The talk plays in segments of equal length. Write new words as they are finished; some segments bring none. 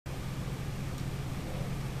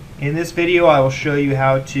In this video I will show you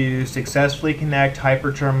how to successfully connect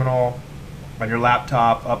HyperTerminal on your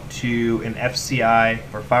laptop up to an FCI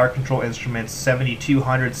or Fire Control Instruments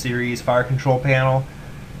 7200 series fire control panel.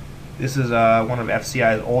 This is one of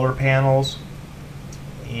FCI's older panels,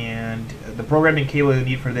 and the programming cable you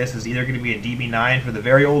need for this is either going to be a DB9 for the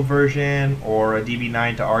very old version or a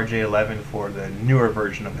DB9 to RJ11 for the newer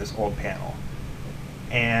version of this old panel.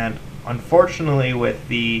 And unfortunately, with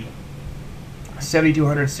the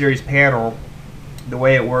 7200 series panel, the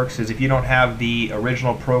way it works is if you don't have the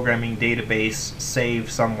original programming database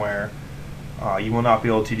saved somewhere, you will not be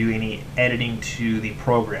able to do any editing to the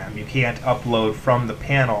program. You can't upload from the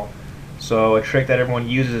panel. So a trick that everyone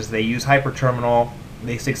uses is they use HyperTerminal.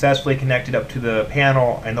 They successfully connect it up to the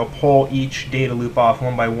panel, and they'll pull each data loop off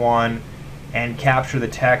one by one and capture the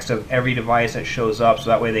text of every device that shows up, so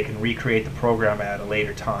that way they can recreate the program at a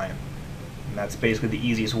later time. And that's basically the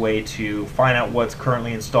easiest way to find out what's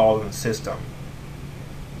currently installed in the system.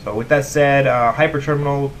 So with that said,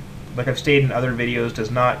 HyperTerminal, like I've stated in other videos,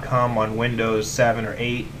 does not come on Windows 7 or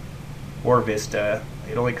 8 or Vista.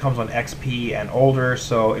 It only comes on XP and older,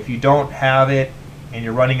 so if you don't have it and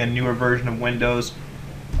you're running a newer version of Windows,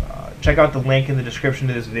 check out the link in the description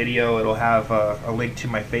to this video. It'll have a link to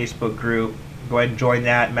my Facebook group. Go ahead and join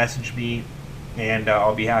that, message me, and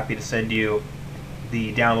I'll be happy to send you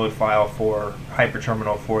the download file for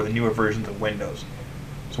HyperTerminal for the newer versions of Windows.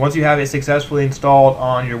 So once you have it successfully installed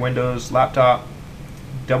on your Windows laptop,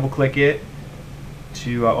 double click it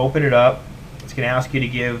to open it up. It's going to ask you to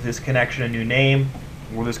give this connection a new name.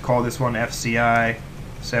 We'll just call this one FCI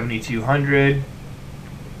 7200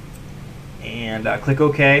 and click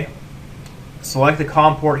OK. Select the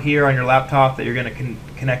COM port here on your laptop that you're going to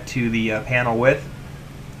connect to the panel with.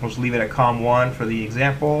 We'll just leave it at COM1 for the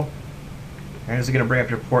example. And this is going to bring up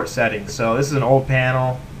your port settings. So this is an old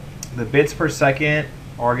panel. The bits per second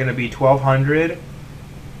are going to be 1200,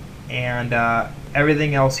 and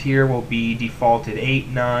everything else here will be defaulted 8,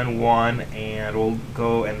 none, 1, and we'll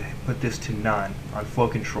go and put this to none on flow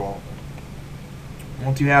control.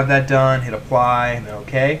 Once you have that done, hit apply and then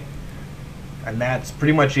OK. And that's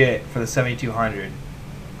pretty much it for the 7200.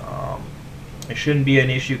 It shouldn't be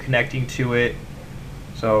an issue connecting to it.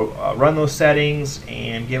 So run those settings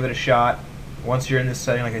and give it a shot. Once you're in this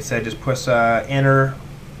setting, like I said, just push enter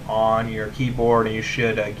on your keyboard and you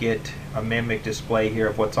should get a mimic display here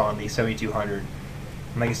of what's on the 7200.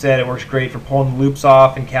 And like I said, it works great for pulling the loops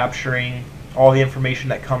off and capturing all the information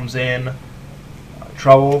that comes in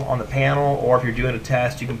trouble on the panel, or if you're doing a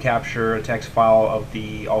test, you can capture a text file of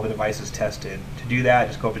all the devices tested. To do that,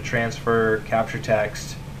 just go up to transfer, capture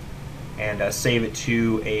text, and save it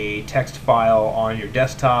to a text file on your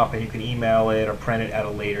desktop, and you can email it or print it at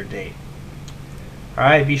a later date.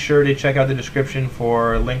 Alright, be sure to check out the description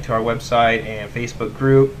for a link to our website and Facebook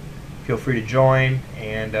group. Feel free to join,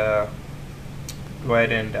 and go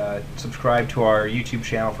ahead and subscribe to our YouTube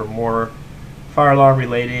channel for more fire alarm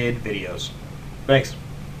related videos. Thanks.